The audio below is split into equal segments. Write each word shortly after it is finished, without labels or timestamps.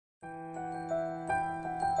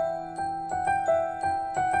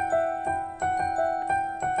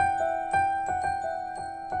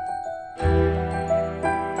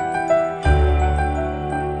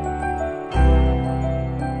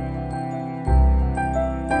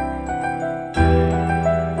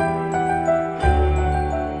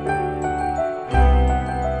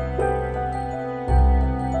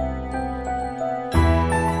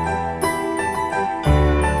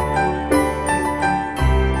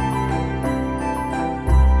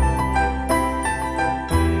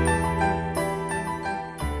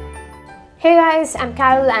guys, I'm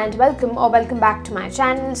Carol and welcome back to my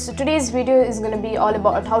channel. So today's video is going to be all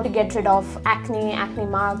about how to get rid of acne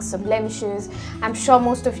marks, blemishes. I'm sure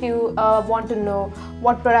most of you want to know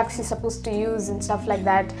what products you're supposed to use and stuff like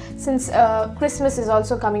that. Since Christmas is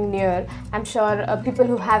also coming near, I'm sure people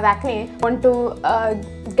who have acne want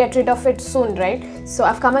to get rid of it soon, right? So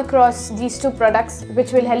I've come across these two products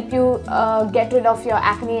which will help you get rid of your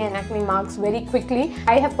acne and acne marks very quickly.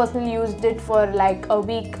 I have personally used it for like a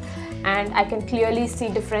week and I can clearly see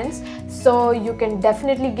difference, so you can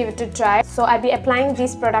definitely give it a try. So I'll be applying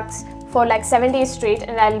these products for like 7 days straight,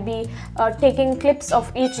 and I'll be taking clips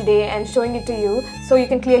of each day and showing it to you so you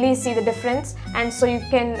can clearly see the difference, and so you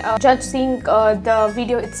can judge seeing the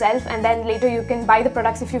video itself, and then later you can buy the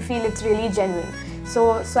products if you feel it's really genuine.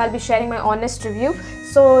 So I'll be sharing my honest review.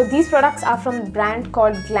 So these products are from a brand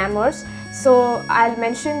called GLAMRS. So I'll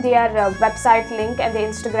mention their website link and their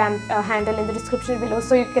Instagram handle in the description below,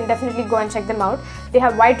 so you can definitely go and check them out. They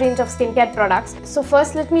have a wide range of skincare products. So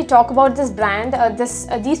first let me talk about this brand.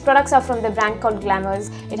 These products are from the brand called GLAMRS.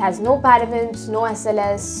 It has no parabens, no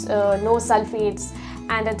SLS, no sulfates,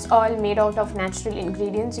 and it's all made out of natural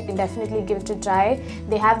ingredients. You can definitely give it a try.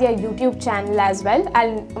 They have their YouTube channel as well.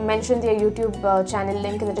 I'll mention their YouTube channel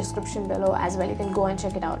link in the description below as well. You can go and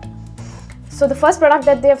check it out. So the first product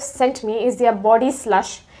that they have sent me is their body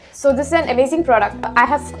slush. So this is an amazing product. I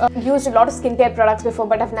have used a lot of skincare products before,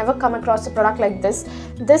 but I've never come across a product like this.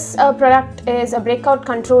 This product is a breakout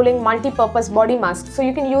controlling multi-purpose body mask. So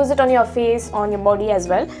you can use it on your face, on your body as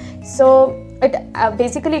well. So it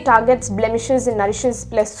basically targets blemishes and nourishes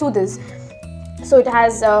plus soothes. So it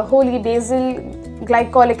has holy basil,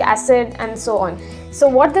 glycolic acid, and so on. So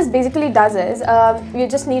what this basically does is you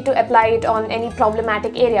just need to apply it on any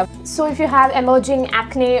problematic area. So if you have emerging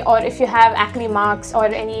acne, or if you have acne marks or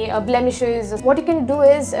any blemishes, what you can do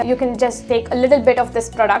is you can just take a little bit of this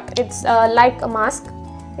product. It's like a mask.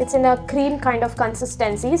 It's in a cream kind of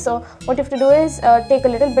consistency. So what you have to do is take a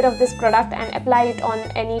little bit of this product and apply it on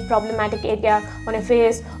any problematic area on your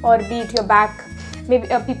face, or be it your back. Maybe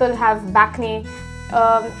people have back knee,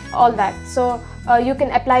 all that. So you can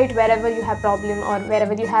apply it wherever you have problem, or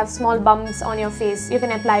wherever you have small bumps on your face, you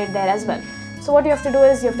can apply it there as well. So what you have to do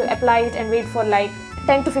is you have to apply it and wait for like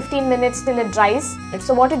 10 to 15 minutes till it dries.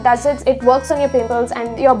 So what it does is it works on your pimples,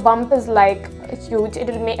 and your bump is like huge. It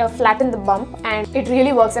will flatten the bump, and it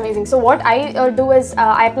really works amazing. So what I do is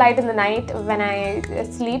I apply it in the night when I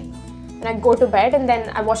sleep, and I go to bed, and then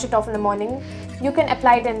I wash it off in the morning. You can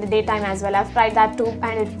apply it in the daytime as well. I've tried that too,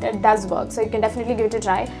 and it does work. So you can definitely give it a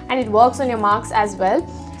try, and it works on your marks as well.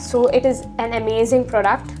 So it is an amazing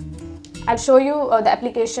product. I'll show you the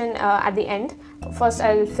application at the end. First,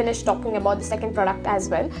 I'll finish talking about the second product as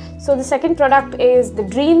well. So the second product is the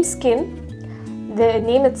Dream Skin. The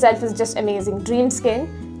name itself is just amazing. Dream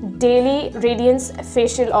Skin Daily Radiance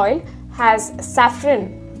Facial Oil has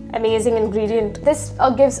saffron, amazing ingredient. This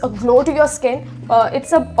gives a glow to your skin.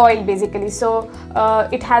 It's a oil basically, so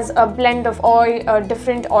it has a blend of oil,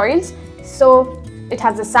 different oils. So it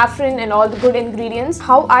has the saffron and all the good ingredients.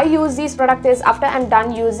 How I use these products is, after I'm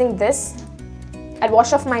done using this, I'll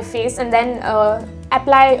wash off my face and then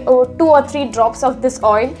apply 2 or 3 drops of this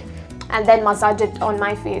oil, and then massage it on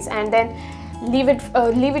my face, and then leave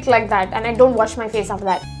it like that, and I don't wash my face after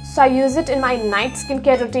that. So I use it in my night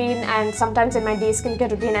skincare routine and sometimes in my day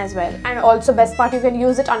skincare routine as well. And also, best part, you can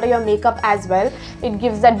use it under your makeup as well. It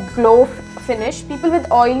gives that glow finish. People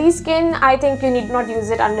with oily skin, I think you need not use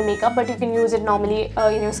it under makeup, but you can use it normally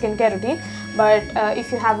in your skincare routine. But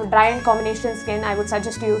if you have dry and combination skin, I would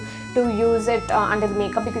suggest you to use it under the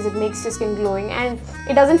makeup, because it makes your skin glowing and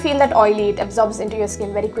it doesn't feel that oily. It absorbs into your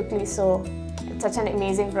skin very quickly. So such an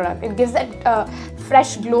amazing product. It gives that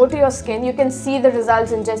fresh glow to your skin. You can see the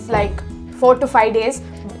results in just like 4 to 5 days.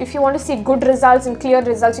 If you want to see good results and clear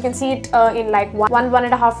results, you can see it in like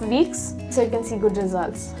 1.5 weeks. So you can see good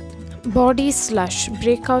results. Body Slush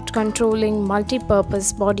Breakout Controlling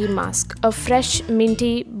Multi-Purpose Body Mask. A fresh,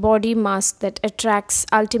 minty body mask that attracts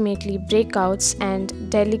ultimately breakouts and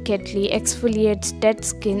delicately exfoliates dead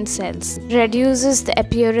skin cells. Reduces the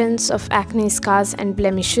appearance of acne scars and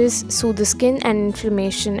blemishes, soothes skin and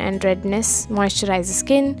inflammation and redness, moisturizes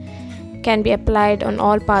skin. Can be applied on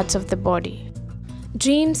all parts of the body.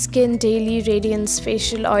 Dream Skin Daily Radiance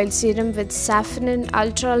Facial Oil Serum with saffron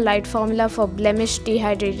ultra light formula for blemished,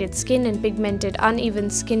 dehydrated skin and pigmented uneven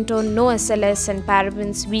skin tone, no SLS and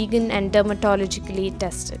parabens, vegan and dermatologically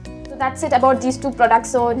tested. So that's it about these two products.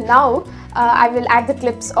 So now I will add the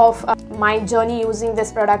clips of my journey using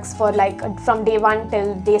these products for like from day 1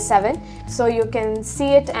 till day 7. So you can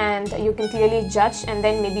see it and you can clearly judge, and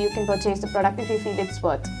then maybe you can purchase the product if you feel it's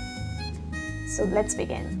worth. So let's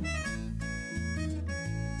begin.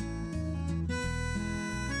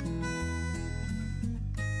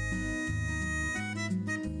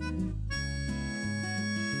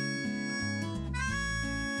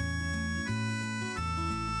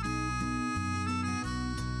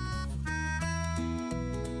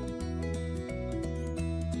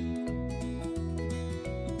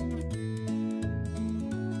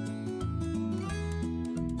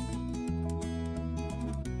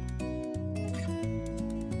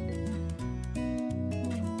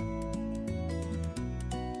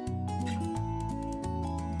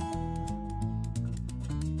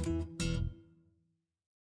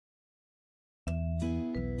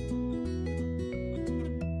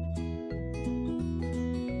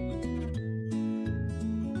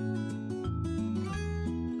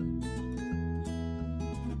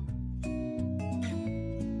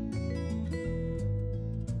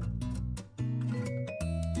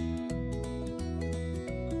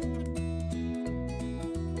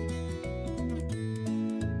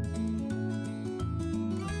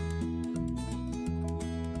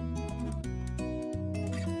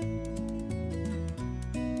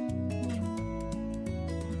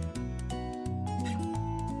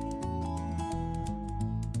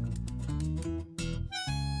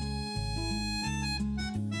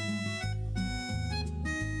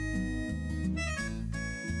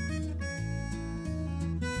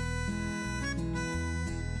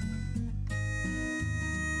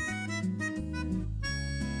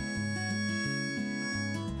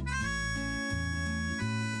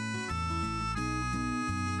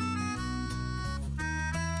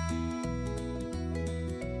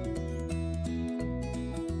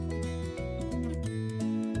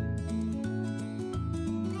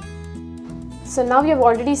 So now you've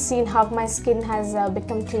already seen how my skin has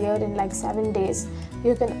become clear in like 7 days.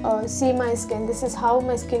 You can see my skin. This is how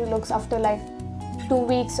my skin looks after like 2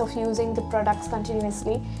 weeks of using the products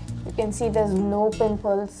continuously. You can see there's no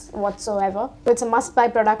pimples whatsoever. So it's a must buy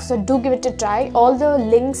product, so do give it a try. All the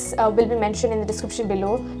links will be mentioned in the description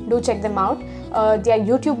below. Do check them out. Their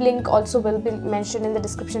YouTube link also will be mentioned in the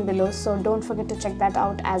description below, so don't forget to check that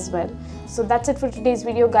out as well. So that's it for today's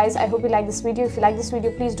video, guys. I hope you like this video. If you like this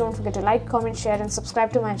video, please don't forget to like, comment, share and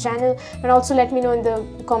subscribe to my channel, and also let me know in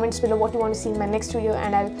the comments below what you want to see in my next video,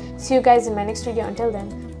 and I'll see you guys in my next video. Until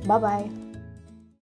then, bye bye.